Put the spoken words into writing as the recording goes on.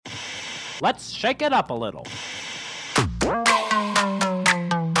Let's shake it up a little.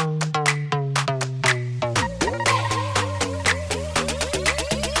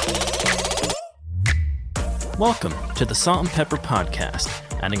 Welcome to the Salt and Pepper Podcast,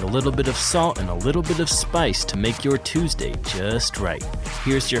 adding a little bit of salt and a little bit of spice to make your Tuesday just right.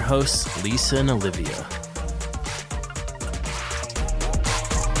 Here's your hosts, Lisa and Olivia.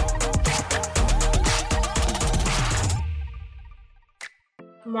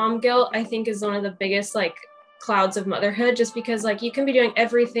 Mom guilt, I think, is one of the biggest clouds of motherhood, just because you can be doing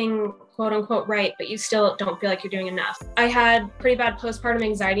everything quote unquote right, but you still don't feel like you're doing enough. I had pretty bad postpartum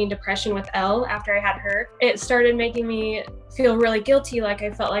anxiety and depression with Elle after I had her. It started making me feel really guilty, like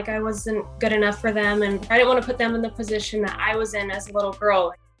I felt like I wasn't good enough for them, and I didn't want to put them in the position that I was in as a little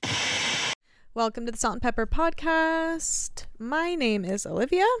girl. Welcome to the Salt and Pepper Podcast. My name is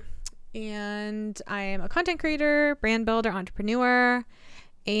Olivia, and I am a content creator, brand builder, entrepreneur,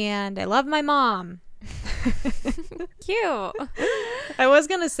 and I love my mom. Cute. I was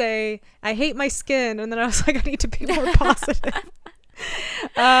gonna say I hate my skin, and then I was like, I need to be more positive.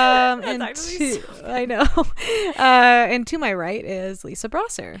 I know. And to my right is Lisa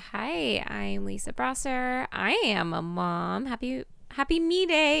Brosser. Hi, I'm Lisa Brosser. I am a mom. Happy me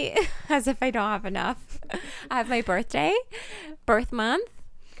day. As if I don't have enough. I have my birth month.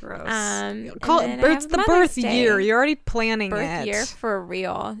 Gross. Call it it's the birth year. You're already planning birth it. year for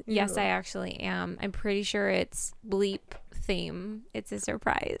real. Ew. Yes, I actually am. I'm pretty sure it's bleep theme. It's a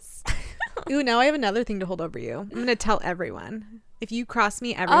surprise. Ooh, now I have another thing to hold over you. I'm gonna tell everyone. If you cross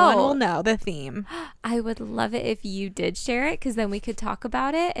me, everyone will know the theme. I would love it if you did share it, because then we could talk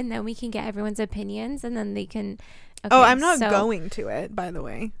about it, and then we can get everyone's opinions, and then they can. Okay, I'm not going to it, by the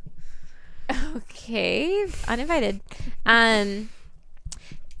way. Okay, uninvited.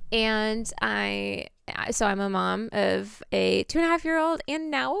 And I'm a mom of a 2.5-year-old and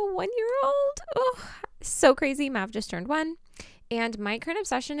now a 1-year-old. Oh, so crazy. Mav just turned 1. And my current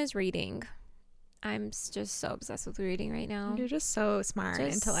obsession is reading. I'm just so obsessed with reading right now. You're just so smart,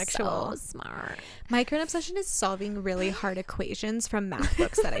 intellectual. So smart. My current obsession is solving really hard equations from math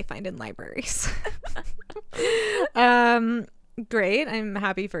books that I find in libraries. Great. I'm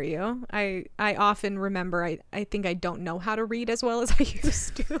happy for you. I often remember I think I don't know how to read as well as I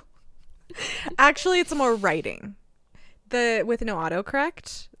used to. Actually, it's more writing. With no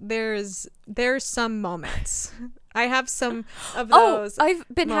autocorrect, there's some moments. I have some of those. Oh, I've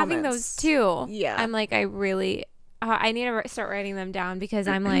been moments. having those too. Yeah. I'm like, I need to start writing them down, because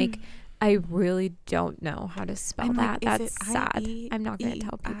I'm like, I really don't know how to spell that. That's sad. I'm not going to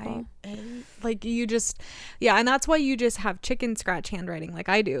tell people. You just, yeah. And that's why you just have chicken scratch handwriting like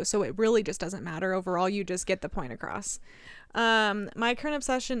I do. So it really just doesn't matter. Overall, you just get the point across. My current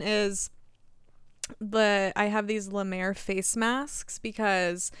obsession is I have these La Mer face masks,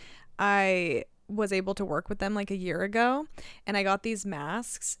 because I was able to work with them a year ago, and I got these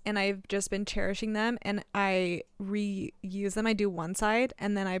masks, and I've just been cherishing them, and I reuse them. I do one side,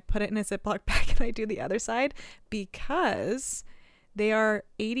 and then I put it in a Ziploc bag, and I do the other side, because they are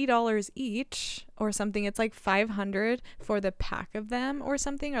 $80 each or something. It's like $500 for the pack of them or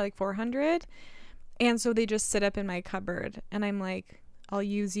something, or like $400. And so they just sit up in my cupboard, and I'm like, I'll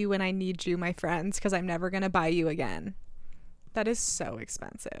use you when I need you, my friends, because I'm never going to buy you again. That is so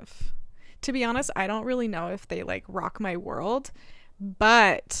expensive. To be honest, I don't really know if they rock my world,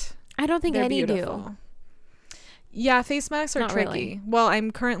 but I don't think any beautiful. do. Yeah, face masks are Not tricky. really. Well, I'm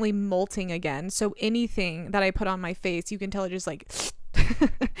currently molting again, so anything that I put on my face, you can tell it just I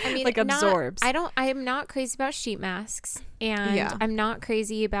mean, absorbs. I am not crazy about sheet masks, and I'm not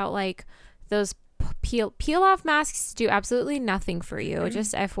crazy about those peel off masks. Do absolutely nothing for you.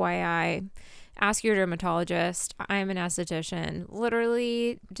 Just FYI. Ask your dermatologist. I'm an esthetician.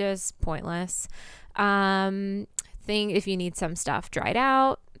 Literally just pointless. If you need some stuff dried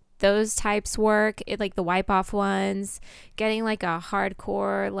out, those types work. The wipe off ones. Getting a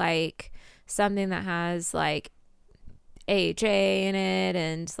hardcore something that has AHA in it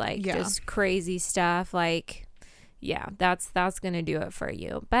and just crazy stuff. That's gonna do it for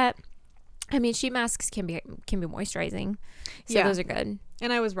you. But I mean, sheet masks can be moisturizing, so those are good.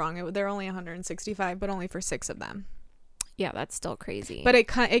 And I was wrong. They're only $165, but only for 6 of them. Yeah, that's still crazy. But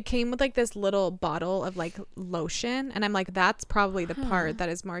it came with this little bottle of lotion, and I'm like, that's probably the part that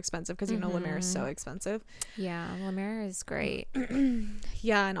is more expensive, because La Mer is so expensive. Yeah, La Mer is great.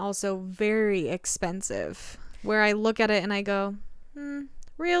 Yeah, and also very expensive. Where I look at it and I go,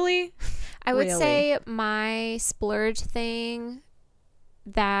 really? I would say my splurge thing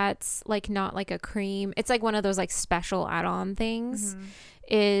that's not a cream, it's one of those special add-on things,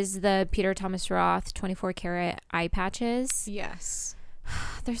 is the Peter Thomas Roth 24 karat eye patches. Yes.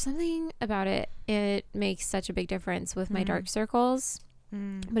 There's something about it. It makes such a big difference with my dark circles.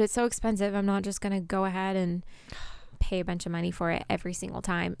 But it's so expensive. I'm not just going to go ahead and pay a bunch of money for it every single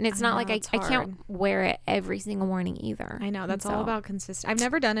time. And it's not like I can't wear it every single morning either. I know. That's all about consistent. I've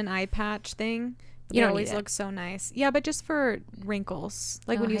never done an eye patch thing. But You it don't always need it. looks so nice. Yeah, but just for wrinkles.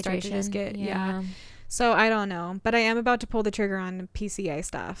 Like when you start to just Hydration. get, So I don't know. But I am about to pull the trigger on PCA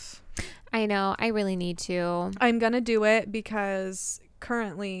stuff. I know. I really need to. I'm going to do it because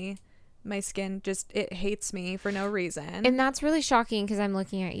currently my skin just, it hates me for no reason. And that's really shocking because I'm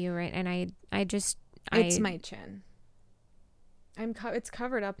looking at you, right? And it's my chin. It's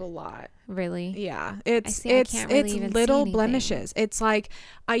covered up a lot. Really? Yeah. I can't really even see little anything. blemishes. It's like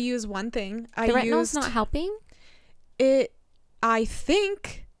I use one thing. The retinol's not helping? I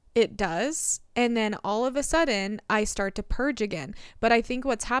think it does. And then all of a sudden I start to purge again. But I think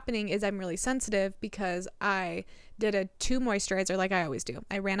what's happening is I'm really sensitive because I did a 2 moisturizer like I always do.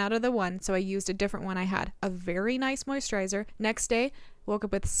 I ran out of the one, so I used a different one. I had a very nice moisturizer. Next day, woke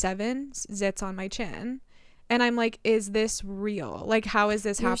up with 7 zits on my chin. And I'm like, is this real? Like, how is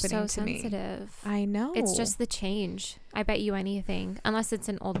this happening to me? You're so sensitive. I know. It's just the change. I bet you anything. Unless it's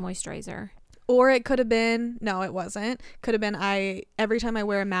an old moisturizer. Or it could have been, no, it wasn't. Could have been every time I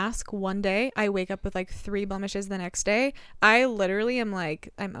wear a mask one day, I wake up with like 3 blemishes the next day. I literally am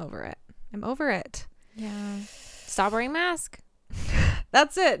like, I'm over it. I'm over it. Yeah. Stop wearing mask.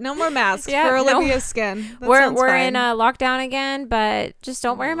 That's it. No more masks for Olivia's skin. We're in a lockdown again, but just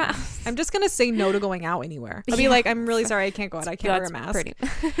don't wear a mask. I'm just going to say no to going out anywhere. I'll be like, I'm really sorry. I can't go out. I can't wear a mask.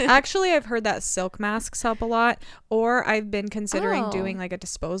 Actually, I've heard that silk masks help a lot, or I've been considering doing like a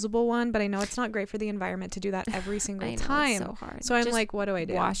disposable one, but I know it's not great for the environment to do that every single time. It's so hard. So I'm just like, what do I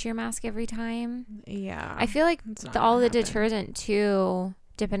do? Wash your mask every time. Yeah. I feel like all the detergent too,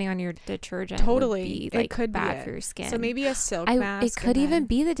 depending on your detergent, totally would be, like, it could bad be for your skin. So maybe a silk mask. It could even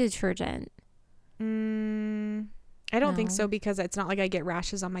be the detergent. I don't think so, because it's not like I get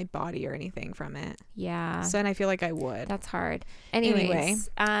rashes on my body or anything from it. Yeah. So, and I feel like I would. That's hard. Anyways,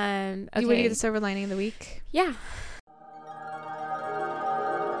 okay. Do you want to get the silver lining of the week? Yeah.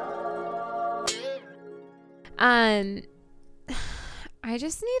 I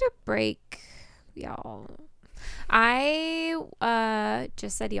just need a break, y'all. I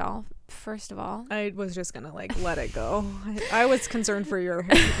just said y'all, first of all. I was just gonna like let it go. I was concerned for your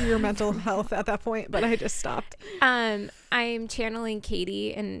mental health at that point, but I just stopped. I'm channeling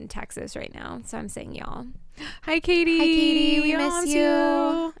Katie in Texas right now, so I'm saying y'all. Hi Katie. Hi Katie, we miss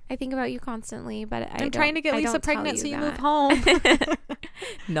you. I think about you constantly, but I'm trying to get Lisa pregnant so you move home.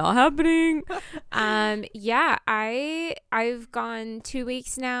 Not happening. Yeah, I've gone 2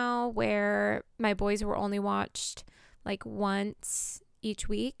 weeks now where my boys were only watched like once each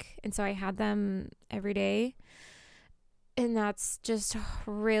week, and so I had them every day, and that's just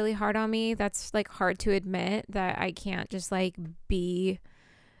really hard on me. That's like hard to admit that I can't just like be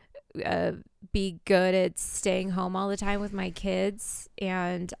good at staying home all the time with my kids,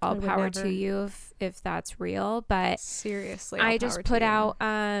 and all power to you if that's real. But seriously, I just put out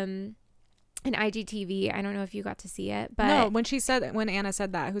an IGTV. I don't know if you got to see it, but no, when Anna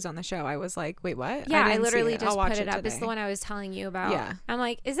said that, who's on the show, I was like, wait, what? Yeah, I literally just put it up. Today. It's the one I was telling you about. Yeah. I'm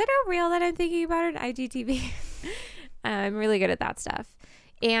like, is it a reel that I'm thinking about, an IGTV? I'm really good at that stuff.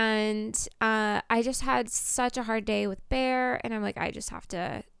 And I just had such a hard day with Bear, and I'm like, I just have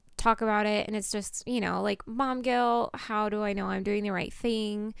to talk about it. And it's just, like mom guilt. How do I know I'm doing the right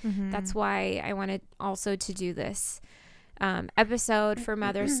thing? Mm-hmm. That's why I wanted also to do this episode for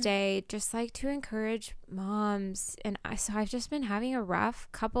Mother's Day, just like to encourage moms. And so I've just been having a rough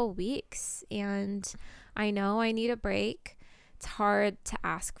couple weeks, and I know I need a break. It's hard to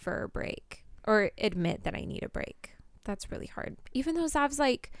ask for a break or admit that I need a break. That's really hard, even though Zav's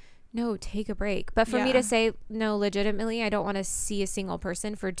like, no, take a break. But for me to say, no, legitimately, I don't want to see a single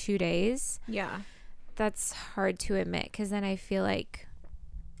person for 2 days. Yeah. that's hard to admit, because then I feel like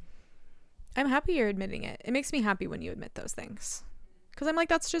I'm happy you're admitting it. It makes me happy when you admit those things, because I'm like,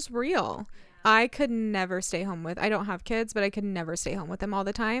 that's just real. I could never stay home with, I don't have kids, but I could never stay home with them all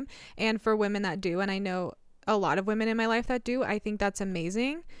the time. And for women that do, and I know a lot of women in my life that do, I think that's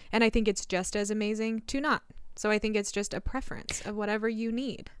amazing. And I think it's just as amazing to not. So I think it's just a preference of whatever you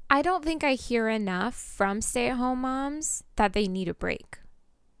need. I don't think I hear enough from stay-at-home moms that they need a break.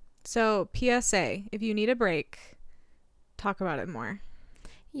 So PSA, if you need a break, talk about it more.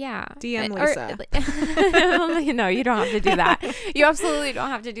 Yeah. DM Lisa. No, you don't have to do that. You absolutely don't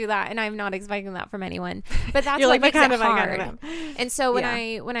have to do that, and I'm not expecting that from anyone. But that's what makes it hard. And so when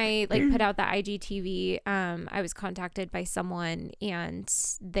I like put out the IGTV, I was contacted by someone, and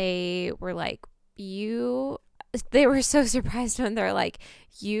they were like, "You they were so surprised when they're like,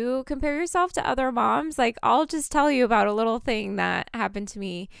 you compare yourself to other moms? Like, I'll just tell you about a little thing that happened to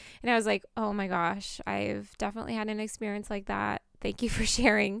me. And I was like, oh my gosh, I've definitely had an experience like that. Thank you for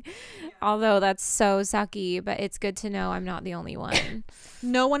sharing. Although that's so sucky, but it's good to know I'm not the only one.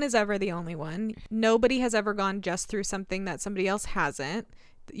 No one is ever the only one. Nobody has ever gone just through something that somebody else hasn't.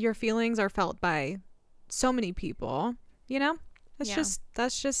 Your feelings are felt by so many people, you know?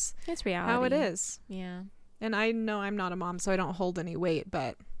 That's just it's reality. how it is. Yeah. And I know I'm not a mom, so I don't hold any weight,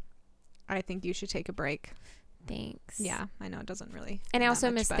 but I think you should take a break. Thanks. Yeah, I know it doesn't really. And I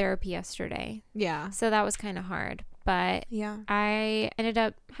also missed therapy yesterday. Yeah. So that was kind of hard, but yeah, I ended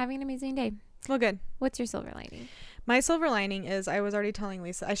up having an amazing day. Well, good. What's your silver lining? My silver lining is I was already telling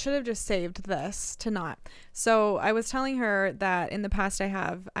Lisa, I should have just saved this to not. So I was telling her that in the past I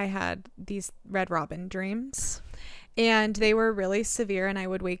had these Red Robin dreams. And they were really severe, and I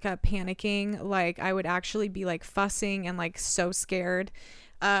would wake up panicking. Like, I would actually be like fussing and like so scared.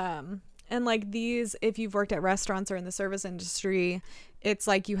 And like these, if you've worked at restaurants or in the service industry, it's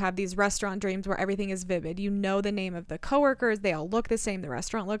like you have these restaurant dreams where everything is vivid. You know the name of the coworkers, they all look the same, the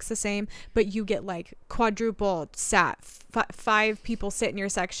restaurant looks the same, but you get like quadruple sat, 5 people sit in your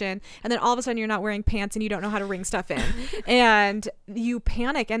section, and then all of a sudden you're not wearing pants and you don't know how to ring stuff in. And you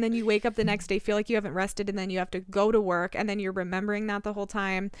panic, and then you wake up the next day, feel like you haven't rested, and then you have to go to work, and then you're remembering that the whole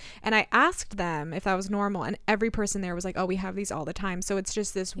time. And I asked them if that was normal, and every person there was like, oh, we have these all the time. So it's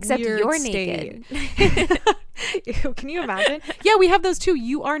just this Except weird you're state. naked. Ew, can you imagine? Yeah, we have those too.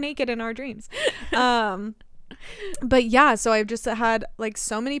 You are naked in our dreams. But yeah, so I've just had like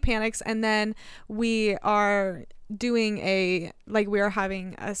so many panics, and then we are doing we are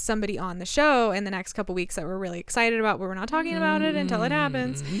having somebody on the show in the next couple weeks that we're really excited about, but we're not talking about it until it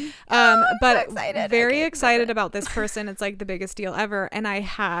happens. But excited. Very excited about this person. It's like the biggest deal ever. And I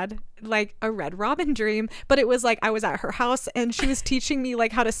had like a Red Robin dream, but it was like I was at her house and she was teaching me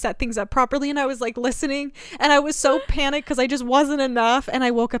like how to set things up properly, and I was like listening, and I was so panicked because I just wasn't enough. And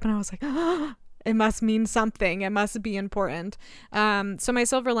I woke up and I was like, oh, it must mean something. It must be important. So my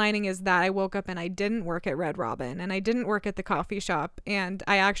silver lining is that I woke up and I didn't work at Red Robin, and I didn't work at the coffee shop, and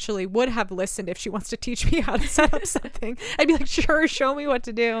I actually would have listened if she wants to teach me how to set up something. I'd be like, sure, show me what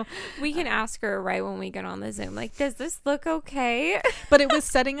to do. We can ask her right when we get on the Zoom, like, does this look okay? But it was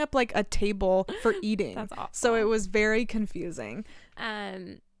setting up like a table for eating. That's awesome. So it was very confusing.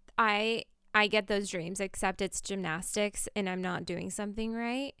 I get those dreams, except it's gymnastics and I'm not doing something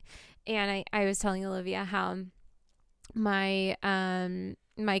right. And I was telling Olivia how my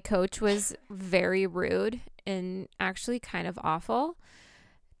coach was very rude and actually kind of awful.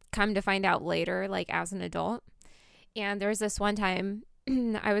 Come to find out later, like as an adult. And there was this one time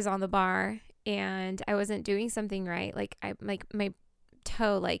I was on the bar and I wasn't doing something right. Like my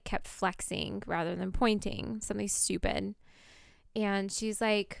toe like kept flexing rather than pointing, something stupid. And she's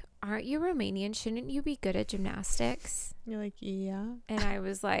like, aren't you Romanian? Shouldn't you be good at gymnastics? You're like, yeah. And I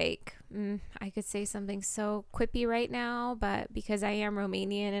was like, I could say something so quippy right now, but because I am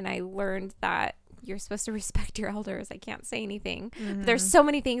Romanian and I learned that you're supposed to respect your elders, I can't say anything. Mm-hmm. But there's so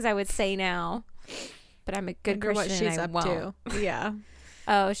many things I would say now, but I'm a good Christian what she's and I up won't. to. Yeah.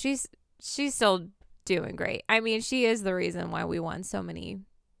 Oh, she's still doing great. I mean, she is the reason why we won so many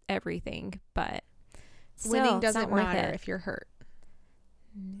everything, but still, winning it's doesn't not worth matter it. if you're hurt.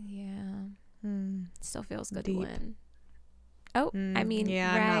 Yeah. Still feels good Deep. to win. Oh, I mean,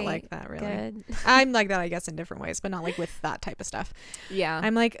 yeah, right. I'm not like that really. Good. I'm like that, I guess, in different ways, but not like with that type of stuff. Yeah.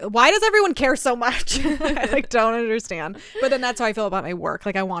 I'm like, why does everyone care so much? I like don't understand. But then that's how I feel about my work.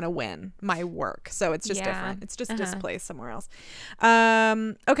 Like I want to win my work. So it's just different. It's just displaced somewhere else.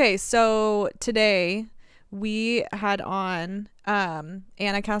 Okay, so today we had on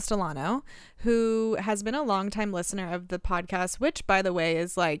Anna Castellano, who has been a longtime listener of the podcast, which by the way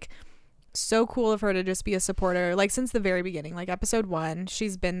is like so cool of her to just be a supporter, like since the very beginning, like episode 1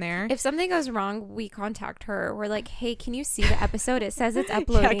 she's been there. If something goes wrong, we contact her. We're like, hey, can you see the episode? It says it's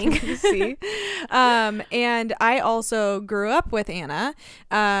uploading. Yeah, can you see? And I also grew up with Anna.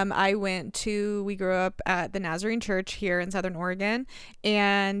 We grew up at the Nazarene Church here in Southern Oregon,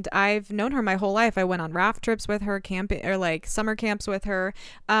 and I've known her my whole life. I went on raft trips with her, camping or like summer camps with her,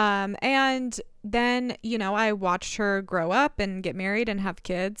 and then, you know, I watched her grow up and get married and have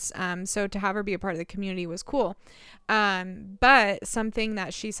kids. So to have her be a part of the community was cool. But something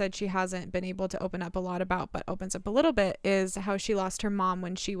that she said she hasn't been able to open up a lot about, but opens up a little bit, is how she lost her mom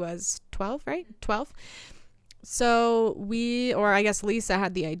when she was 12, right? 12. So I guess Lisa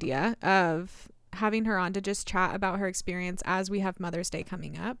had the idea of having her on to just chat about her experience as we have Mother's Day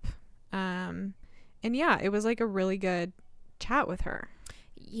coming up. And yeah, it was like a really good chat with her.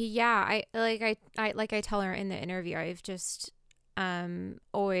 Yeah, I tell her in the interview, I've just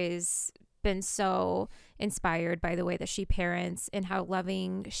always been so inspired by the way that she parents and how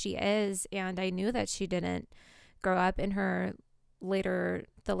loving she is, and I knew that she didn't grow up in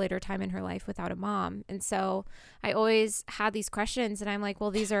the later time in her life without a mom. And so I always had these questions, and I'm like,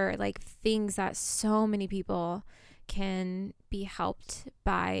 well, these are like things that so many people can be helped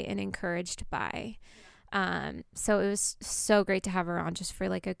by and encouraged by. So it was so great to have her on just for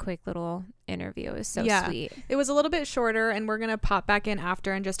like a quick little interview. It was so sweet. It was a little bit shorter, and we're gonna pop back in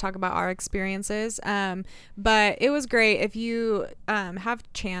after and just talk about our experiences. But it was great. If you have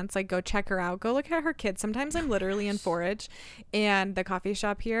chance, like, go check her out, go look at her kids. Sometimes I'm literally in Forage and the coffee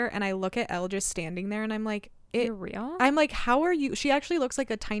shop here, and I look at Elle just standing there, and I'm like, You're real? I'm like, how are you? She actually looks like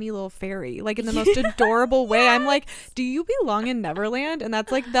a tiny little fairy, like in the most adorable way. I'm like, do you belong in Neverland? And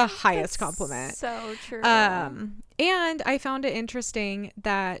that's like the highest compliment. So true. And I found it interesting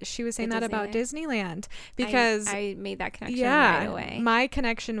that she was saying that about Disneyland, because I made that connection right away. My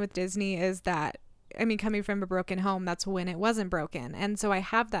connection with Disney is that, I mean, coming from a broken home, that's when it wasn't broken. And so I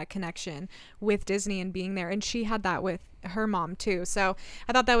have that connection with Disney and being there. And she had that with her mom too. So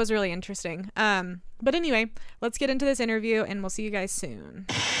I thought that was really interesting. But anyway, let's get into this interview, and we'll see you guys soon.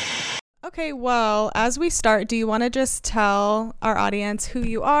 Okay, well, as we start, do you want to just tell our audience who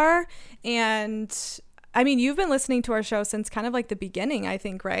you are? And I mean, you've been listening to our show since kind of like the beginning, I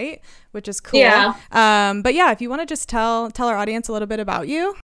think, right? Which is cool. Yeah. But yeah, if you want to just tell our audience a little bit about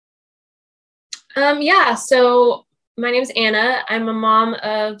you. Yeah, so my name's Anna. I'm a mom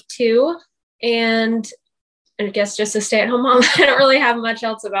of 2, and I guess just a stay-at-home mom. I don't really have much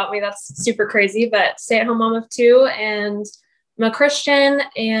else about me that's super crazy, but stay-at-home mom of 2, and I'm a Christian,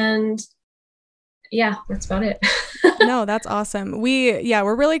 and yeah, that's about it. No, that's awesome.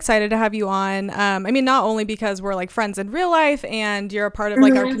 We're really excited to have you on. I mean, not only because we're like friends in real life and you're a part of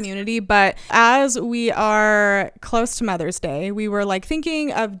like our community, but as we are close to Mother's Day, we were like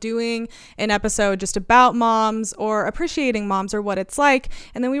thinking of doing an episode just about moms or appreciating moms or what it's like.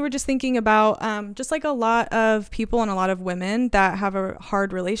 And then we were just thinking about just like a lot of people and a lot of women that have a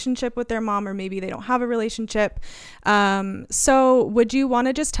hard relationship with their mom, or maybe they don't have a relationship. So would you want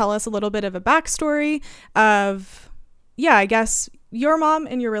to just tell us a little bit of a backstory of, I guess, your mom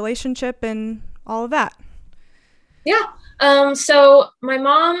and your relationship and all of that? Yeah. So my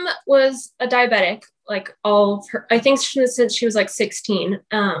mom was a diabetic, like all of her, I think since she was like 16.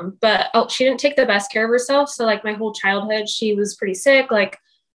 But she didn't take the best care of herself. So like my whole childhood, she was pretty sick. Like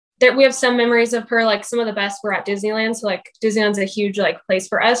we have some memories of her, like some of the best were at Disneyland. So like Disneyland's a huge like place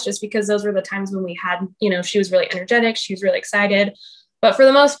for us, just because those were the times when we had, she was really energetic. She was really excited. But for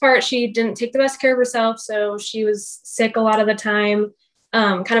the most part, she didn't take the best care of herself. So she was sick a lot of the time,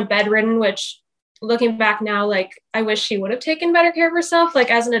 kind of bedridden, which looking back now, like I wish she would have taken better care of herself.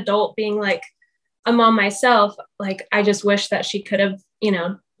 Like as an adult being like a mom myself, like I just wish that she could have,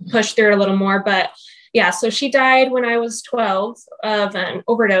 pushed through it a little more. But yeah, so she died when I was 12 of an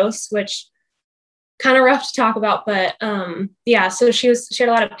overdose, which kind of rough to talk about. But so she had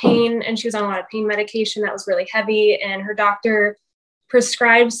a lot of pain, and she was on a lot of pain medication that was really heavy, and her doctor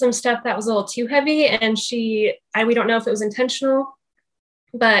prescribed some stuff that was a little too heavy, and we don't know if it was intentional,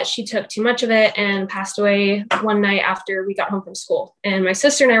 but she took too much of it and passed away one night after we got home from school. And my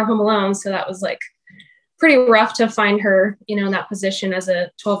sister and I were home alone, so that was like pretty rough to find her, in that position as a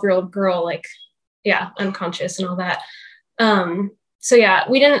 12-year-old girl, like unconscious and all that. We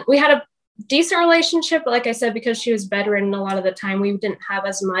had a decent relationship, but like I said, because she was bedridden a lot of the time, we didn't have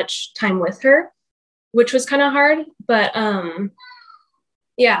as much time with her, which was kind of hard. But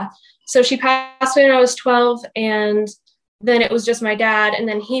so she passed away when I was 12, and then it was just my dad. And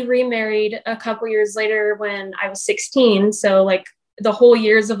then he remarried a couple years later when I was 16. So like the whole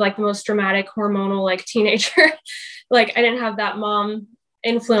years of like the most dramatic hormonal, like teenager, like I didn't have that mom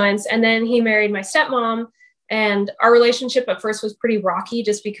influence. And then he married my stepmom, and our relationship at first was pretty rocky,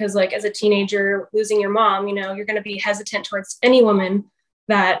 just because like as a teenager losing your mom, you're going to be hesitant towards any woman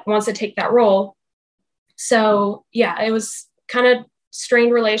that wants to take that role. So it was kind of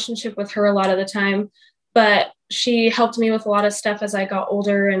strained relationship with her a lot of the time, but she helped me with a lot of stuff as I got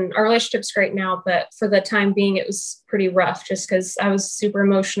older, and our relationship's great now. But for the time being, it was pretty rough just because I was super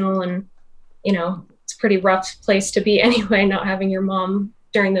emotional, and, it's a pretty rough place to be anyway, not having your mom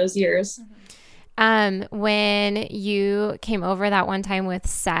during those years. When you came over that one time with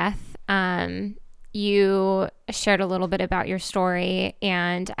Seth, you shared a little bit about your story.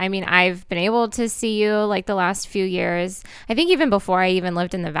 And I mean, I've been able to see you like the last few years. I think even before I even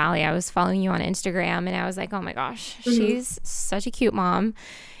lived in the Valley, I was following you on Instagram, and I was like, oh my gosh, she's such a cute mom.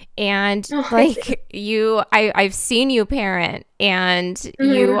 And Oh, like I've seen you parent, and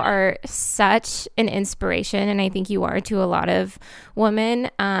you are such an inspiration. And I think you are to a lot of women,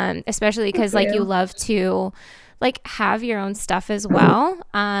 especially because like you love to like have your own stuff as well.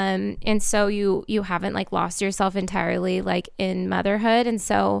 And so you haven't like lost yourself entirely like in motherhood. And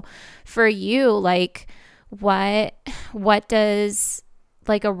so for you, like what does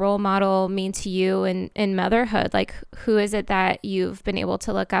like a role model mean to you in motherhood? Like who is it that you've been able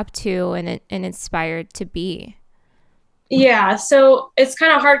to look up to and inspired to be? Yeah, so it's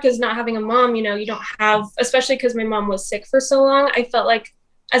kind of hard because not having a mom, you know, you don't have, especially because my mom was sick for so long. I felt like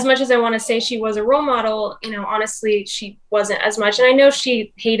as much as I want to say she was a role model, you know, honestly, she wasn't as much. And I know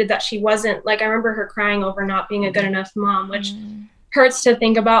she hated that she wasn't. Like I remember her crying over not being a good enough mom, which hurts to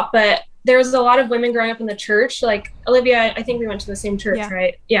think about. But there was a lot of women growing up in the church. Like Olivia, I think we went to the same church,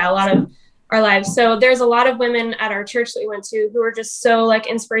 right? Yeah, a lot of our lives. So there's a lot of women at our church that we went to who were just so like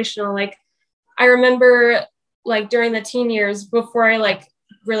inspirational. Like I remember like during the teen years before I like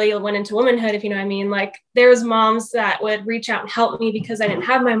really went into womanhood, if you know what I mean, like there was moms that would reach out and help me because I didn't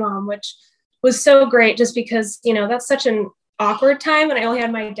have my mom, which was so great just because, you know, that's such an awkward time and I only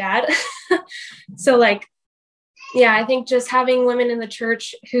had my dad. So like, yeah, I think just having women in the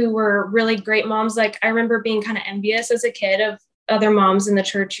church who were really great moms, like I remember being kind of envious as a kid of other moms in the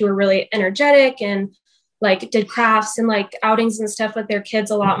church who were really energetic and like did crafts and like outings and stuff with their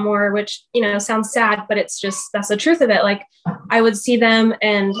kids a lot more, which, you know, sounds sad, but it's just, that's the truth of it. Like I would see them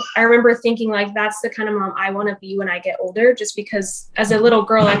and I remember thinking like, that's the kind of mom I want to be when I get older, just because as a little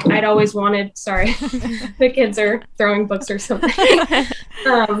girl, like I'd always wanted, sorry, the kids are throwing books or something.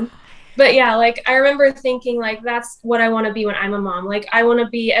 But yeah, like I remember thinking like, that's what I want to be when I'm a mom. Like I want to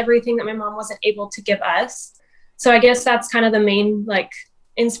be everything that my mom wasn't able to give us. So I guess that's kind of the main like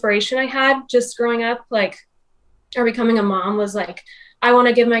inspiration I had just growing up, like, or becoming a mom was like, I want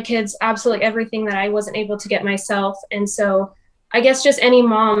to give my kids absolutely everything that I wasn't able to get myself. And so I guess just any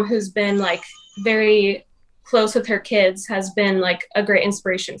mom who's been like very close with her kids has been like a great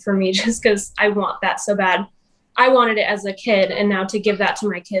inspiration for me, just because I want that so bad. I wanted it as a kid, and now to give that to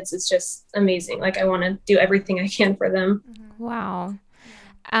my kids is just amazing. Like I want to do everything I can for them. Wow.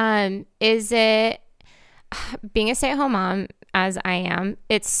 Is it being a stay-at-home mom as I am,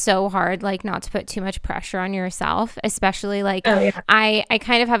 it's so hard like not to put too much pressure on yourself, especially like I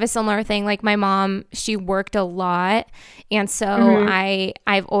kind of have a similar thing. Like my mom, she worked a lot, and so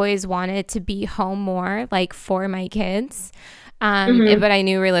I've always wanted to be home more like for my kids. But I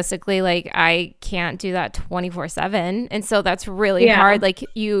knew realistically, like I can't do that 24/7. And so that's really hard. Like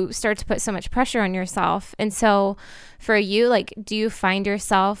you start to put so much pressure on yourself. And so for you, like, do you find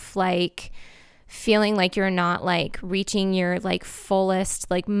yourself like feeling like you're not like reaching your like fullest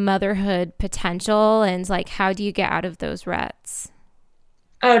like motherhood potential, and like how do you get out of those ruts?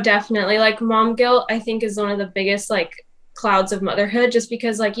 Oh, definitely. Like mom guilt, I think, is one of the biggest like clouds of motherhood, just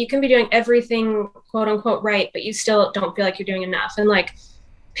because like you can be doing everything quote unquote right, but you still don't feel like you're doing enough. And like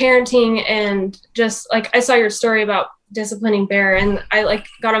parenting, and just like I saw your story about disciplining Bear, and I like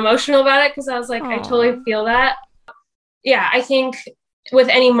got emotional about it because I was like, I totally feel that. Yeah, I think with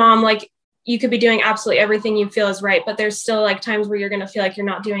any mom, like you could be doing absolutely everything you feel is right, but there's still like times where you're going to feel like you're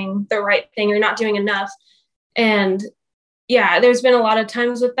not doing the right thing, you're not doing enough. And yeah, there's been a lot of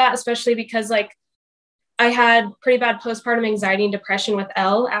times with that, especially because like I had pretty bad postpartum anxiety and depression with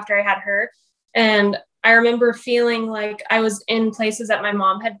Elle after I had her. And I remember feeling like I was in places that my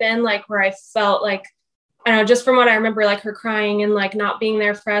mom had been, like where I felt like, I don't know, just from what I remember, like her crying and like not being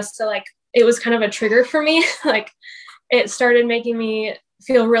there for us. So like, it was kind of a trigger for me. Like it started making me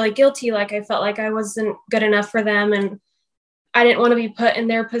feel really guilty. Like I felt like I wasn't good enough for them. And I didn't want to be put in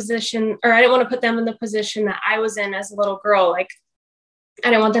their position, or I didn't want to put them in the position that I was in as a little girl. Like I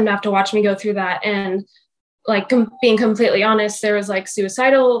didn't want them to have to watch me go through that. And like being completely honest, there was like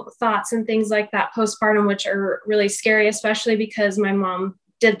suicidal thoughts and things like that postpartum, which are really scary, especially because my mom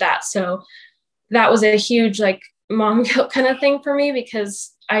did that. So that was a huge like mom guilt kind of thing for me,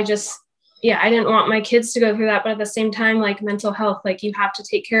 because I just, I didn't want my kids to go through that. But at the same time, like mental health, like you have to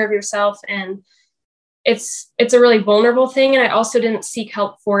take care of yourself, and it's a really vulnerable thing. And I also didn't seek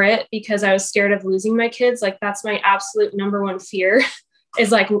help for it because I was scared of losing my kids. Like that's my absolute number one fear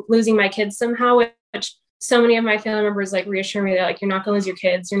is like losing my kids somehow, which so many of my family members like reassure me that like, you're not going to lose your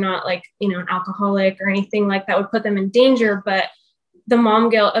kids. You're not like, you know, an alcoholic or anything like that would put them in danger. But the mom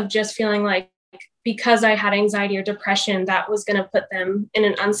guilt of just feeling like, because I had anxiety or depression, that was going to put them in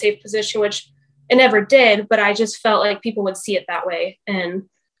an unsafe position, which it never did. But I just felt like people would see it that way. And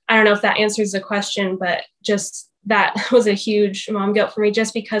I don't know if that answers the question, but just that was a huge mom guilt for me,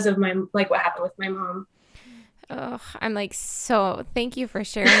 just because of my, like what happened with my mom. Oh, I'm like, so thank you for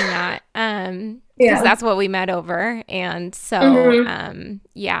sharing that. Because that's what we met over. And so,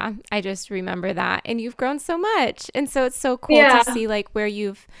 yeah, I just remember that. And you've grown so much. And so it's so cool to see like where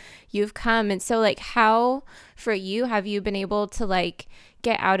you've come. And so like how for you have you been able to like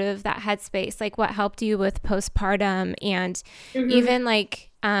get out of that headspace? Like what helped you with postpartum and even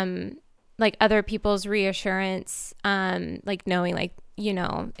like other people's reassurance, like knowing like, you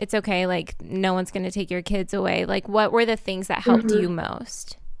know, it's okay. Like no one's going to take your kids away. Like what were the things that helped you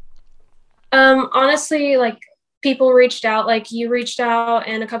most? Honestly, like people reached out, like you reached out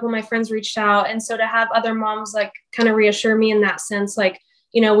and a couple of my friends reached out. And so to have other moms like kind of reassure me in that sense, like,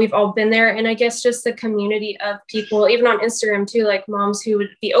 you know, we've all been there. And I guess just the community of people, even on Instagram too, like moms who would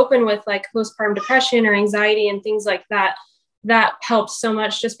be open with like postpartum depression or anxiety and things like that. That helped so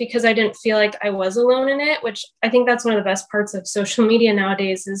much just because I didn't feel like I was alone in it, which I think that's one of the best parts of social media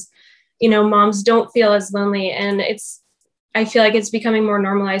nowadays is, you know, moms don't feel as lonely. And I feel like it's becoming more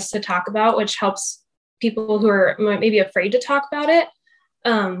normalized to talk about, which helps people who are maybe afraid to talk about it.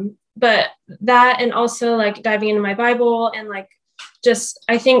 But that, and also like diving into my Bible and like, just,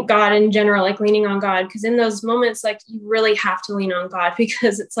 I think God in general, like leaning on God, because in those moments, like you really have to lean on God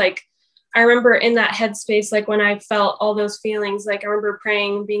because it's like, I remember in that headspace, like when I felt all those feelings, like I remember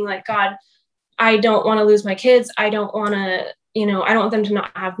praying, being like, God, I don't want to lose my kids. I don't want to, you know, I don't want them to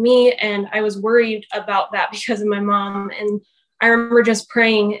not have me. And I was worried about that because of my mom. And I remember just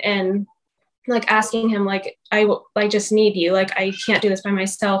praying and like asking him, like, I just need you. Like, I can't do this by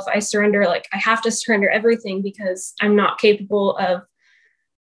myself. I surrender. Like, I have to surrender everything because I'm not capable of,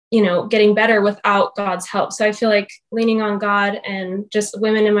 you know, getting better without God's help. So I feel like leaning on God and just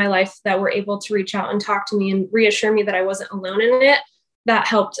women in my life that were able to reach out and talk to me and reassure me that I wasn't alone in it, that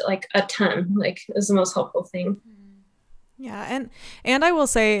helped like a ton. Like it was the most helpful thing. Yeah. And I will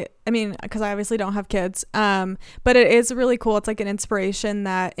say, I mean, because I obviously don't have kids, but it is really cool. It's like an inspiration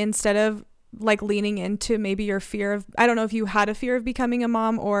that instead of like leaning into maybe your fear of, I don't know if you had a fear of becoming a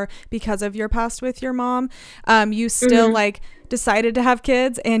mom or because of your past with your mom, you still like decided to have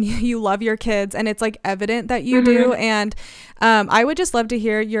kids and you love your kids and it's like evident that you do. And I would just love to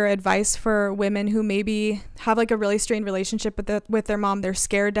hear your advice for women who maybe have like a really strained relationship with their mom. They're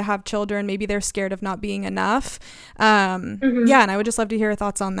scared to have children. Maybe they're scared of not being enough. Yeah. And I would just love to hear your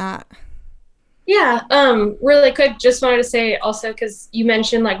thoughts on that. Yeah. Really quick, just wanted to say also, because you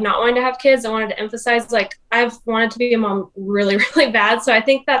mentioned like not wanting to have kids, I wanted to emphasize like I've wanted to be a mom really, really bad. So I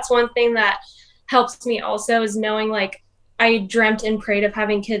think that's one thing that helps me also is knowing like I dreamt and prayed of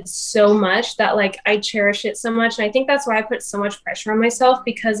having kids so much that like I cherish it so much. And I think that's why I put so much pressure on myself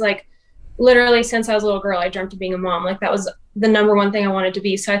because like literally since I was a little girl, I dreamt of being a mom. Like that was the number one thing I wanted to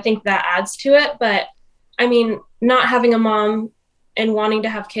be. So I think that adds to it. But I mean, not having a mom and wanting to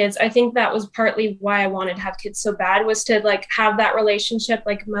have kids, I think that was partly why I wanted to have kids so bad, was to like have that relationship,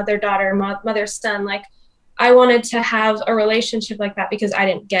 like mother-daughter, mother-son. Like I wanted to have a relationship like that because I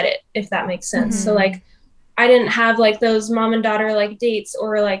didn't get it, if that makes sense. So like I didn't have like those mom and daughter like dates,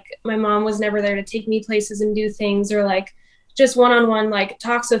 or like my mom was never there to take me places and do things, or like just one-on-one like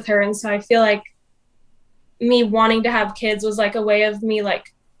talks with her. And so I feel like me wanting to have kids was like a way of me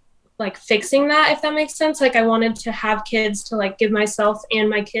like fixing that, if that makes sense. Like I wanted to have kids to like give myself and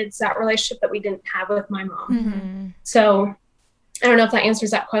my kids that relationship that we didn't have with my mom. So I don't know if that answers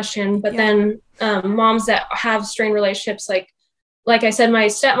that question, but then moms that have strained relationships, like I said, my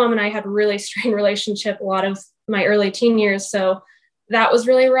stepmom and I had a really strained relationship a lot of my early teen years. So that was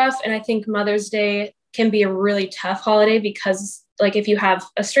really rough. And I think Mother's Day can be a really tough holiday because like if you have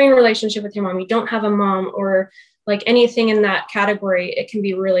a strained relationship with your mom, you don't have a mom, or like anything in that category, it can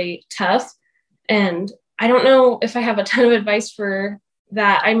be really tough. And I don't know if I have a ton of advice for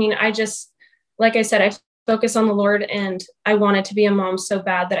that. I mean, I just, like I said, I focus on the Lord, and I wanted to be a mom so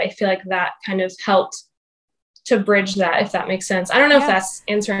bad that I feel like that kind of helped to bridge that, if that makes sense. I don't know if that's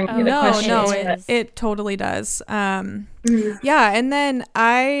answering the question. No, it totally does. Yeah. And then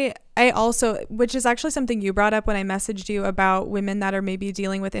I also, which is actually something you brought up when I messaged you about women that are maybe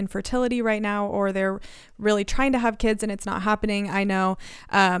dealing with infertility right now, or they're really trying to have kids and it's not happening. I know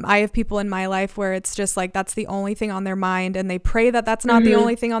I have people in my life where it's just like that's the only thing on their mind, and they pray that that's not the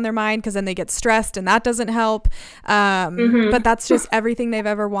only thing on their mind, because then they get stressed and that doesn't help. But that's just everything they've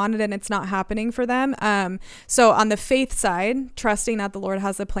ever wanted and it's not happening for them. So on the faith side, trusting that the Lord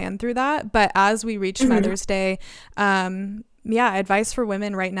has a plan through that. But as we reach Mother's Day, advice for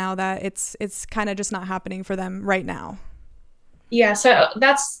women right now that it's kind of just not happening for them right now. Yeah. So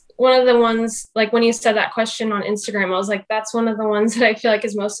that's one of the ones, like when you said that question on Instagram, I was like, that's one of the ones that I feel like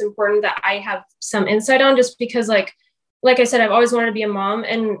is most important that I have some insight on, just because like I said, I've always wanted to be a mom.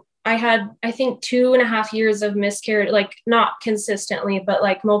 And I had, I think, 2.5 years of miscarriage, like not consistently, but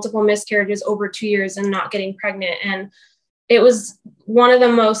like multiple miscarriages over 2 years and not getting pregnant. And it was one of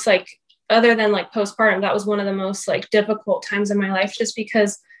the most like, other than like postpartum, that was one of the most like difficult times in my life, just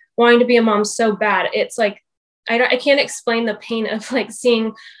because wanting to be a mom so bad. It's like, I can't explain the pain of like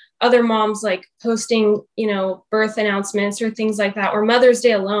seeing other moms like posting, birth announcements or things like that, or Mother's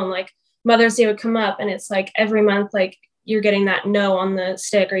Day alone, like Mother's Day would come up and it's like every month, like you're getting that no on the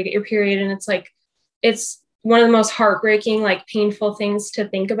stick or you get your period. And it's like, it's one of the most heartbreaking, like painful things to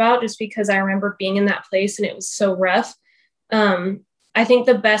think about, just because I remember being in that place and it was so rough. I think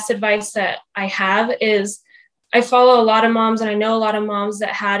the best advice that I have is I follow a lot of moms and I know a lot of moms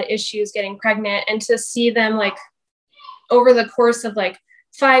that had issues getting pregnant, and to see them like over the course of like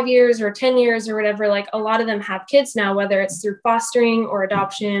 5 years or 10 years or whatever, like a lot of them have kids now, whether it's through fostering or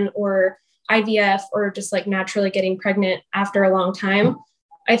adoption or IVF or just like naturally getting pregnant after a long time.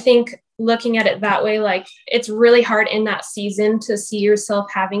 I think looking at it that way, like it's really hard in that season to see yourself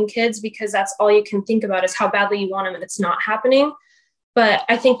having kids, because that's all you can think about is how badly you want them and it's not happening. But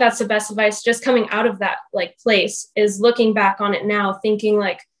I think that's the best advice, just coming out of that like place, is looking back on it now, thinking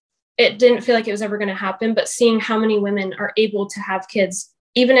like it didn't feel like it was ever going to happen, but seeing how many women are able to have kids,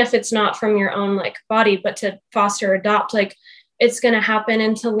 even if it's not from your own like body, but to foster, adopt, like it's going to happen.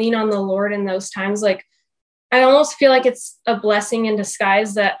 And to lean on the Lord in those times, like I almost feel like it's a blessing in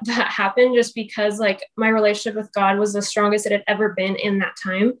disguise that happened, just because like my relationship with God was the strongest it had ever been in that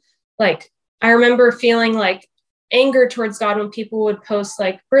time. Like I remember feeling like anger towards God when people would post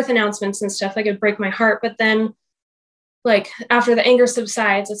like birth announcements and stuff, like it'd break my heart. But then like after the anger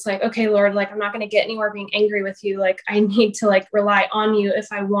subsides, it's like, okay, Lord, like I'm not going to get anywhere being angry with you. Like I need to like rely on you if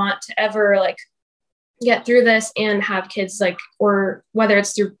I want to ever like get through this and have kids, like, or whether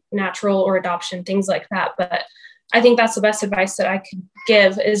it's through natural or adoption, things like that. But I think that's the best advice that I could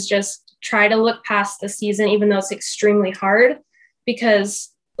give, is just try to look past the season, even though it's extremely hard,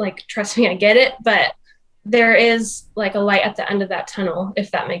 because like, trust me, I get it, but there is like a light at the end of that tunnel,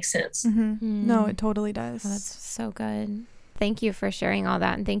 if that makes sense. Mm-hmm. No, it totally does. Oh, that's so good. Thank you for sharing all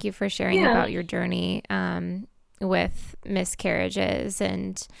that. And thank you for sharing about your journey with miscarriages.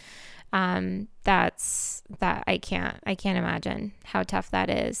 And that I can't imagine how tough that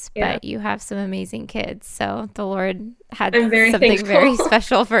is. Yeah. But you have some amazing kids. So the Lord had something thankful. Very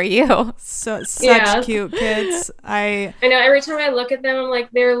special for you. So such cute kids. I know every time I look at them, I'm like,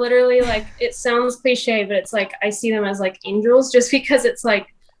 they're literally like, it sounds cliche, but it's like I see them as like angels, just because it's like,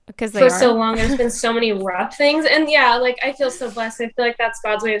 because for so long there's been so many rough things. And like I feel so blessed. I feel like that's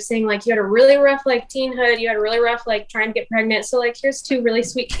God's way of saying like, you had a really rough like teenhood, you had a really rough like trying to get pregnant, so like here's two really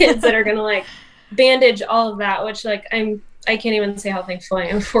sweet kids that are gonna like bandage all of that, which like I can't even say how thankful I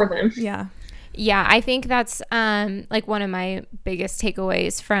am for them. Yeah, I think that's like one of my biggest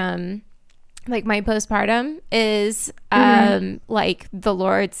takeaways from like my postpartum is like the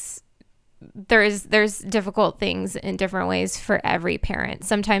Lord's, there's difficult things in different ways for every parent.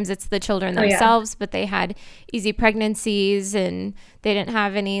 Sometimes it's the children themselves, but they had easy pregnancies and they didn't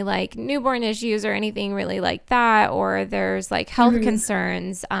have any like newborn issues or anything really like that, or there's like health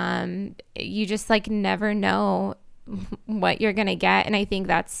concerns. You just like never know what you're gonna get. And I think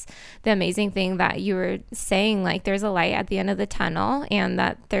that's the amazing thing that you were saying, like there's a light at the end of the tunnel, and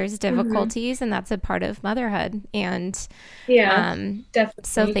that there's difficulties, and that's a part of motherhood. And definitely.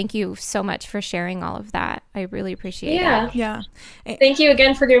 So thank you so much for sharing all of that. I really appreciate it. Thank you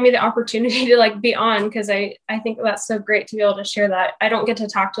again for giving me the opportunity to like be on, because I think that's so great to be able to share that. I don't get to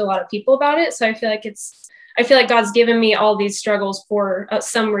talk to a lot of people about it, so I feel like God's given me all these struggles for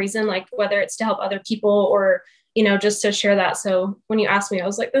some reason, like whether it's to help other people or just to share that. So when you asked me, I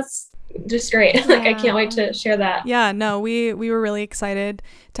was like, that's just great. Like, I can't wait to share that. Yeah, no, we were really excited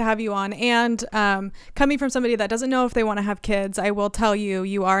to have you on. And coming from somebody that doesn't know if they want to have kids, I will tell you,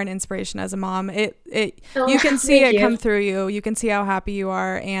 you are an inspiration as a mom. You can see it come through you. You can see how happy you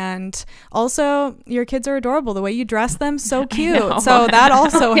are. And also your kids are adorable. The way you dress them, so cute. So that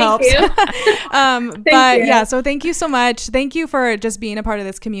also helps. So thank you so much. Thank you for just being a part of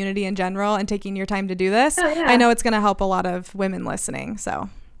this community in general and taking your time to do this. I know it's going to help a lot of women listening. So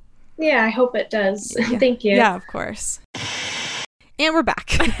yeah, I hope it does. Thank you. Yeah, of course. And we're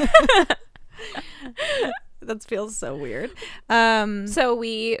back. That feels so weird. So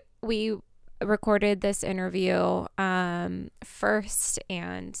we recorded this interview first,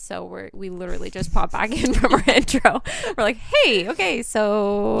 and so we literally just popped back in from our intro. We're like, hey, okay,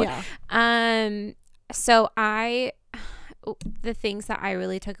 so so the things that I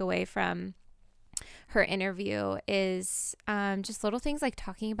really took away from her interview is just little things like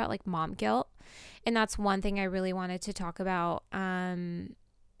talking about like mom guilt. And that's one thing I really wanted to talk about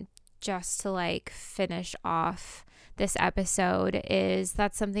just to like finish off this episode, is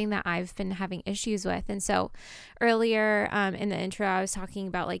that's something that I've been having issues with. And so earlier in the intro, I was talking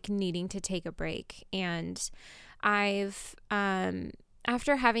about like needing to take a break. And I've,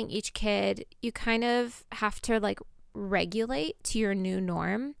 after having each kid, you kind of have to like regulate to your new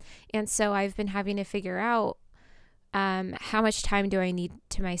norm. And so I've been having to figure out how much time do I need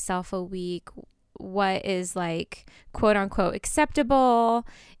to myself a week? What is like quote unquote acceptable?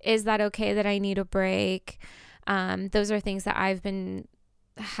 Is that okay that I need a break? Those are things that I've been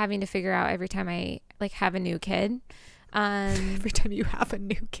having to figure out every time I like have a new kid. Every time you have a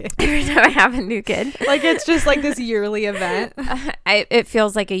new kid. Every time I have a new kid. Like it's just like this yearly event. It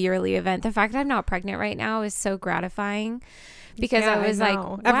feels like a yearly event. The fact that I'm not pregnant right now is so gratifying, because I was like,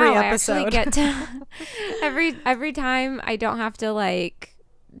 wow, every episode. I actually get to every time I don't have to like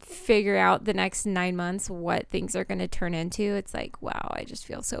figure out the next 9 months what things are going to turn into. It's like, wow, I just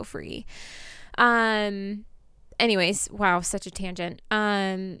feel so free. Anyways, wow, such a tangent.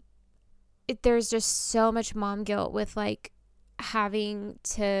 There's just so much mom guilt with like having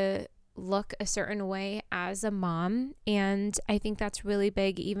to look a certain way as a mom. And I think that's really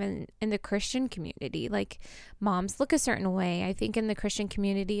big even in the Christian community. Like moms look a certain way. I think in the Christian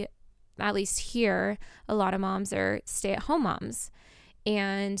community, at least here, a lot of moms are stay-at-home moms.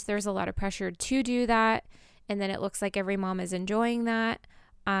 And there's a lot of pressure to do that. And then it looks like every mom is enjoying that.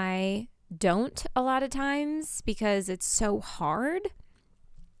 I don't a lot of times because it's so hard.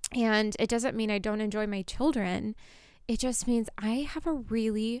 And it doesn't mean I don't enjoy my children. It just means I have a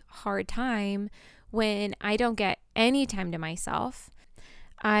really hard time when I don't get any time to myself.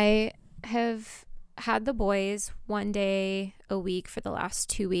 I have had the boys one day a week for the last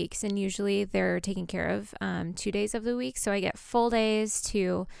 2 weeks, and usually they're taken care of 2 days of the week. So I get full days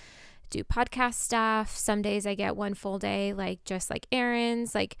to do podcast stuff. Some days I get one full day, like just like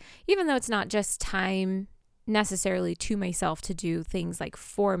errands, like even though it's not just time necessarily to myself to do things like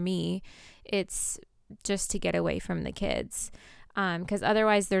for me, it's just to get away from the kids. Because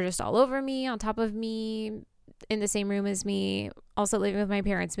otherwise they're just all over me, on top of me, in the same room as me. Also living with my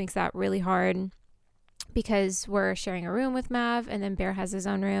parents makes that really hard because we're sharing a room with Mav, and then Bear has his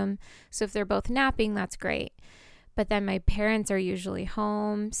own room. So if they're both napping, that's great. But then my parents are usually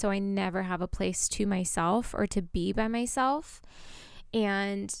home, so I never have a place to myself or to be by myself.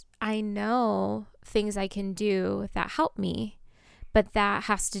 And I know things I can do that help me, but that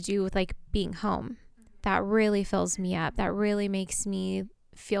has to do with like being home. That really fills me up. That really makes me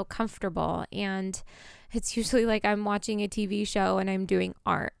feel comfortable. And it's usually like I'm watching a TV show and I'm doing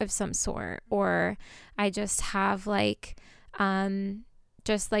art of some sort, or I just have like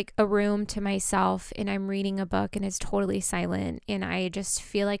just like a room to myself and I'm reading a book and it's totally silent, and I just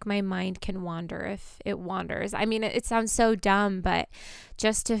feel like my mind can wander if it wanders. I mean, it sounds so dumb, but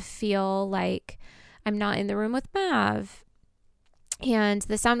just to feel like I'm not in the room with Mav and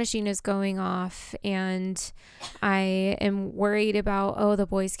the sound machine is going off and I am worried about, oh, the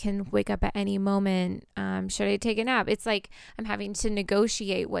boys can wake up at any moment. Should I take a nap? It's like I'm having to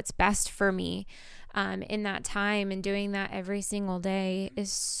negotiate what's best for me in that time, and doing that every single day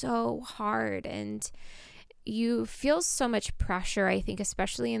is so hard. And you feel so much pressure, I think,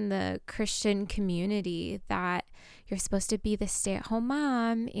 especially in the Christian community, that you're supposed to be the stay-at-home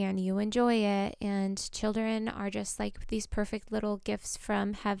mom and you enjoy it, and children are just like these perfect little gifts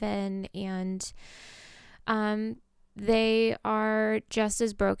from heaven, and they are just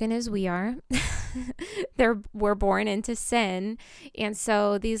as broken as we are. We're born into sin, and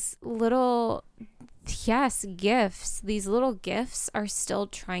so these little these little gifts are still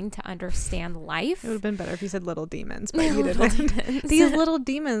trying to understand life. It would have been better if you said little demons, but you didn't. These little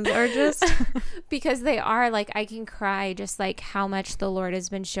demons are just because they are like, I can cry just like how much the Lord has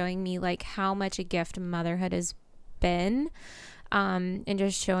been showing me, like how much a gift motherhood has been, and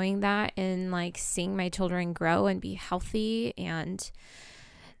just showing that and like seeing my children grow and be healthy, and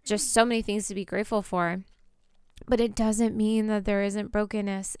just so many things to be grateful for. But it doesn't mean that there isn't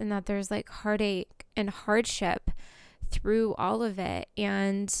brokenness and that there's like heartache and hardship through all of it.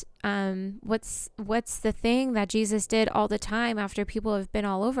 And what's the thing that Jesus did all the time after people have been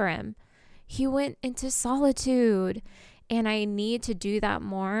all over him? He went into solitude, and I need to do that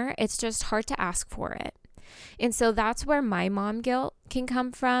more. It's just hard to ask for it. And so that's where my mom guilt can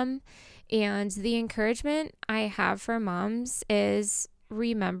come from. And the encouragement I have for moms is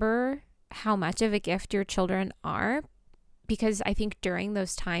remember how much of a gift your children are, because I think during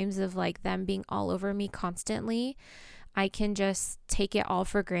those times of like them being all over me constantly, I can just take it all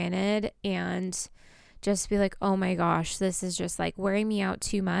for granted and just be like, oh my gosh, this is just like wearing me out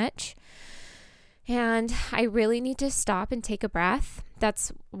too much. And I really need to stop and take a breath,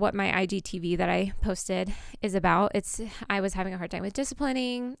 that's what my IGTV that I posted is about. I was having a hard time with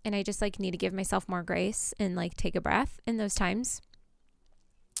disciplining, and I just like need to give myself more grace and like take a breath in those times.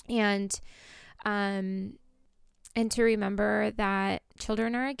 And to remember that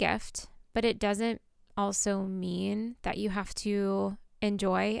children are a gift, but it doesn't also mean that you have to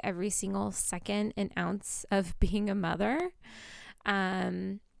enjoy every single second and ounce of being a mother.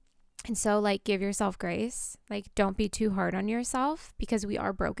 And so like give yourself grace. Like don't be too hard on yourself, because we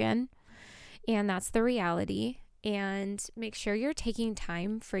are broken, and that's the reality. And make sure you're taking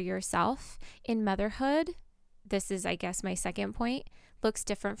time for yourself. In motherhood, this is, I guess, my second point, looks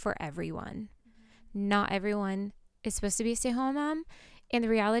different for everyone. Not everyone is supposed to be a stay-at-home mom. And the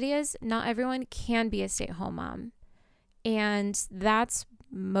reality is not everyone can be a stay-at-home mom. And that's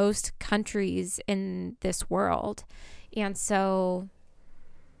most countries in this world. And so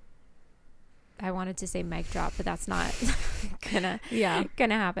I wanted to say mic drop, but that's not gonna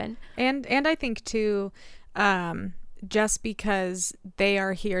happen. And I think too, just because they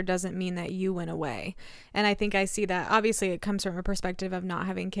are here doesn't mean that you went away. And I think I see that, obviously it comes from a perspective of not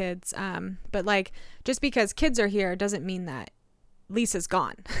having kids. But like, just because kids are here doesn't mean that Lisa's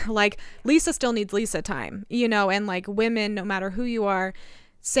gone. Like Lisa still needs Lisa time, you know, and like women, no matter who you are,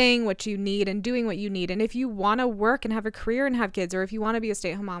 saying what you need and doing what you need. And if you want to work and have a career and have kids, or if you want to be a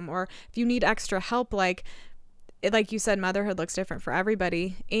stay-at-home mom, or if you need extra help, like you said, motherhood looks different for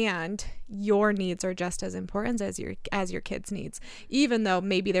everybody, and your needs are just as important as your kids' needs, even though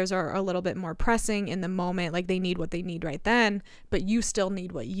maybe theirs are a little bit more pressing in the moment, like they need what they need right then, but you still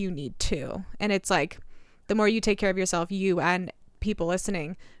need what you need too. And it's like, the more you take care of yourself, you and people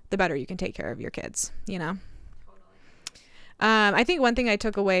listening, the better you can take care of your kids, you know? I think one thing I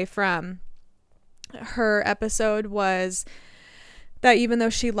took away from her episode was that even though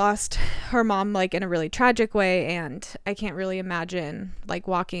she lost her mom like in a really tragic way, and I can't really imagine like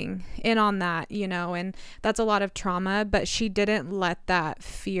walking in on that, you know, and that's a lot of trauma, but she didn't let that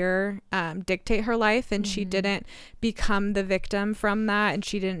fear dictate her life, and she didn't become the victim from that, and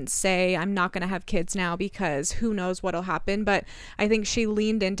she didn't say, I'm not going to have kids now because who knows what'll happen. But I think she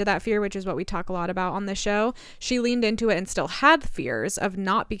leaned into that fear, which is what we talk a lot about on the show. She leaned into it and still had fears of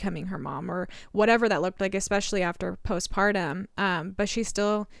not becoming her mom or whatever that looked like, especially after postpartum. But she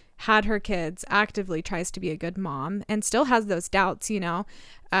still had her kids, actively tries to be a good mom, and still has those doubts, you know,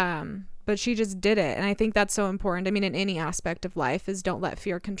 but she just did it. And I think that's so important. I mean, in any aspect of life, is don't let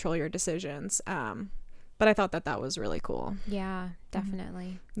fear control your decisions. But I thought that was really cool. Yeah,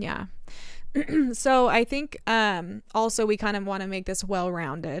 definitely. Yeah. So I think also we kind of want to make this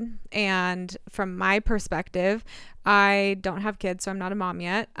well-rounded. And from my perspective, I don't have kids, so I'm not a mom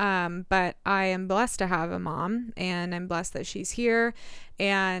yet. But I am blessed to have a mom, and I'm blessed that she's here,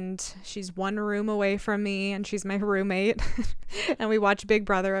 and she's one room away from me, and she's my roommate. And we watch Big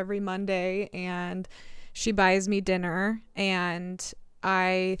Brother every Monday, and she buys me dinner, and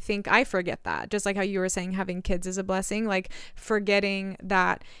I think I forget that, just like how you were saying having kids is a blessing, like forgetting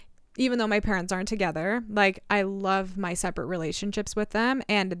that even though my parents aren't together, like I love my separate relationships with them,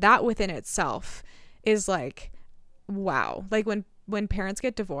 and that within itself is like, wow. Like when parents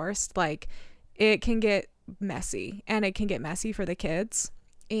get divorced, like it can get messy, and it can get messy for the kids.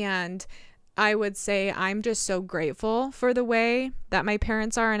 And I would say I'm just so grateful for the way that my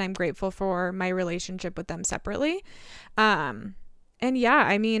parents are, and I'm grateful for my relationship with them separately. And yeah,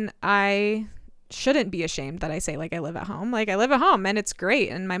 I mean, I shouldn't be ashamed that I say like I live at home. Like I live at home, and it's great,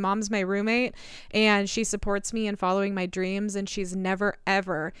 and my mom's my roommate, and she supports me in following my dreams, and she's never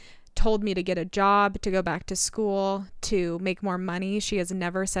ever told me to get a job, to go back to school, to make more money. She has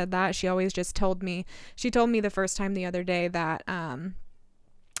never said that. She always just told me, she told me the first time the other day that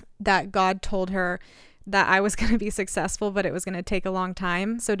that God told her that I was going to be successful, but it was going to take a long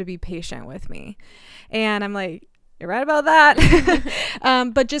time, so to be patient with me. And I'm like, you're right about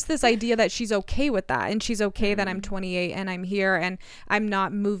that. But just this idea that she's okay with that, and she's okay that I'm 28 and I'm here and I'm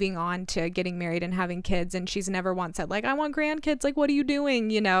not moving on to getting married and having kids. And she's never once said like, I want grandkids. Like, what are you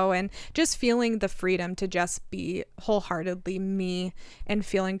doing? You know, and just feeling the freedom to just be wholeheartedly me and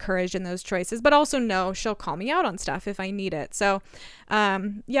feel encouraged in those choices, but also know she'll call me out on stuff if I need it. So,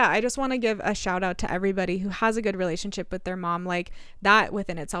 yeah, I just want to give a shout out to everybody who has a good relationship with their mom. Like that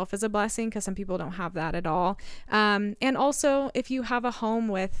within itself is a blessing, because some people don't have that at all. And also if you have a home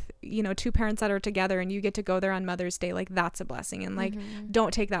with, you know, two parents that are together and you get to go there on Mother's Day, like that's a blessing, and like,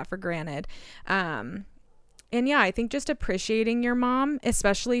 don't take that for granted. And yeah, I think just appreciating your mom,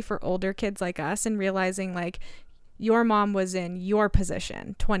 especially for older kids like us, and realizing like your mom was in your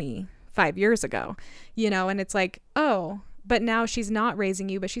position 25 years ago, you know, and it's like, oh, but now she's not raising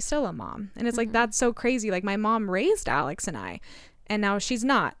you, but she's still a mom. And it's like, that's so crazy. Like my mom raised Alex and I, and now she's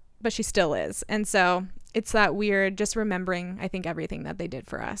not, but she still is. And so it's that weird, just remembering, I think, everything that they did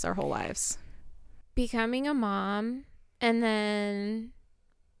for us our whole lives. Becoming a mom and then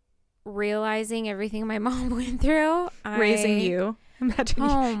realizing everything my mom went through. Raising you. Imagine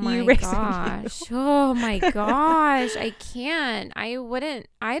oh my you raising gosh. you. Oh my gosh. I can't. I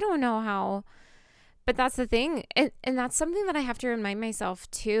don't know how. But that's the thing. And that's something that I have to remind myself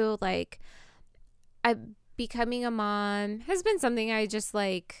too. Like, becoming a mom has been something I just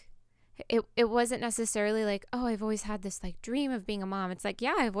like. It wasn't necessarily like, oh, I've always had this like dream of being a mom. It's like,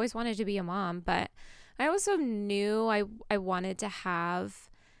 yeah, I've always wanted to be a mom, but I also knew I wanted to have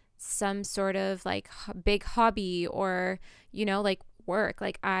some sort of like big hobby or, you know, like work.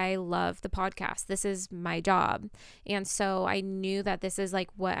 Like, I love the podcast. This is my job. And so I knew that this is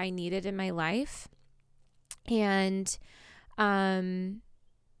like what I needed in my life. And I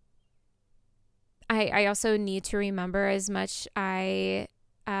also need to remember, as much I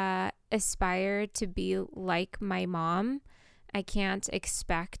aspire to be like my mom, I can't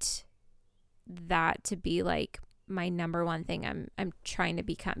expect that to be like my number one thing I'm trying to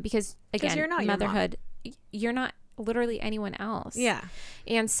become, because again, you're not motherhood, you're not literally anyone else. Yeah.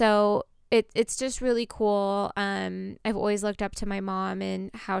 And so it's just really cool. I've always looked up to my mom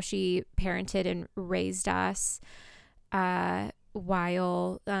and how she parented and raised us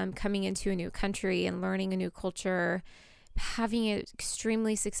while coming into a new country and learning a new culture, having an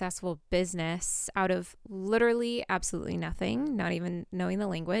extremely successful business out of literally absolutely nothing, not even knowing the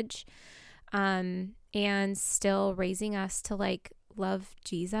language, and still raising us to like love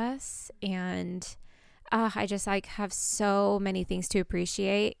Jesus. And I just like have so many things to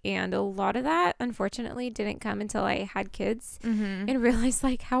appreciate, and a lot of that unfortunately didn't come until I had kids and realized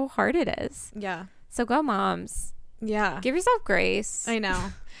like how hard it is. Yeah. So go moms. Yeah. Give yourself grace. I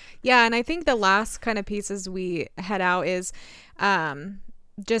know. Yeah. And I think the last kind of pieces we head out is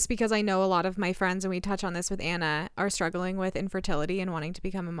just because I know a lot of my friends, and we touch on this with Anna, are struggling with infertility and wanting to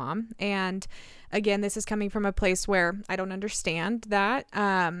become a mom. And again, this is coming from a place where I don't understand that.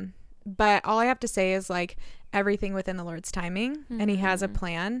 But all I have to say is like everything within the Lord's timing, and he has a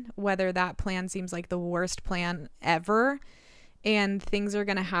plan, whether that plan seems like the worst plan ever. And things are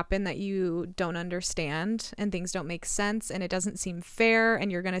going to happen that you don't understand, and things don't make sense, and it doesn't seem fair,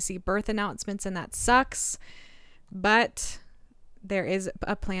 and you're going to see birth announcements, and that sucks. But there is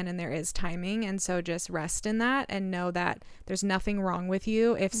a plan and there is timing. And so just rest in that and know that there's nothing wrong with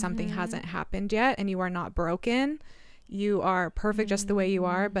you if something hasn't happened yet, and you are not broken. You are perfect just the way you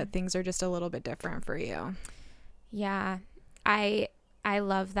are, but things are just a little bit different for you. Yeah. I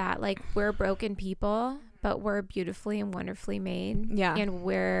love that. Like, we're broken people, but we're beautifully and wonderfully made. Yeah. And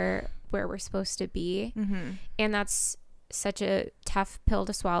we're where we're supposed to be. And that's such a tough pill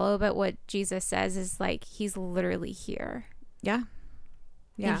to swallow. But what Jesus says is like, he's literally here. Yeah.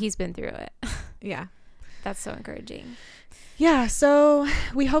 Yeah. And he's been through it. Yeah. That's so encouraging. Yeah. So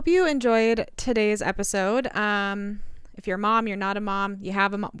we hope you enjoyed today's episode. If you're a mom, you're not a mom, you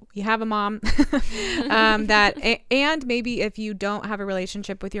have a mom, and maybe if you don't have a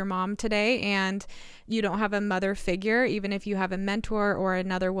relationship with your mom today and you don't have a mother figure, even if you have a mentor or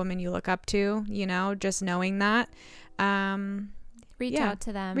another woman you look up to, you know, just knowing that, reach out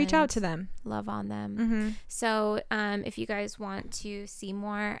to them, love on them. So, if you guys want to see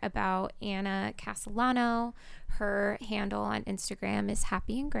more about Anna Castellano, her handle on Instagram is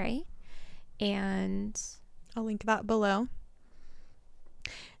Happy and Gray, and I'll link that below.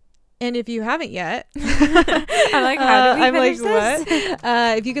 And if you haven't yet, I'm like, how do we finish this?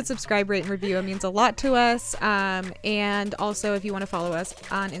 What? If you could subscribe, rate, and review, it means a lot to us. And also, if you want to follow us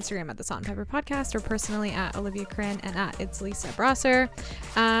on Instagram at the Salt and Pepper Podcast, or personally at Olivia Corinne and at It's Lisa Brosser.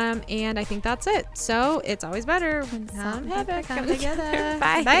 And I think that's it. So it's always better when salt and pepper come together.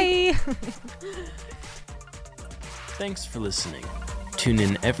 Bye. Bye. Thanks for listening. Tune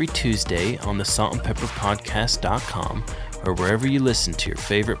in every Tuesday on the saltandpepperpodcast.com or wherever you listen to your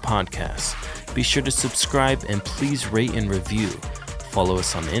favorite podcasts. Be sure to subscribe and please rate and review. Follow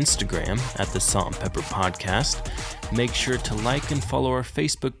us on Instagram at the Salt and Pepper Podcast. Make sure to like and follow our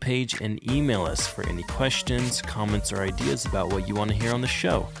Facebook page and email us for any questions, comments, or ideas about what you want to hear on the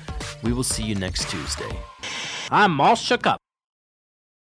show. We will see you next Tuesday. I'm all shook up.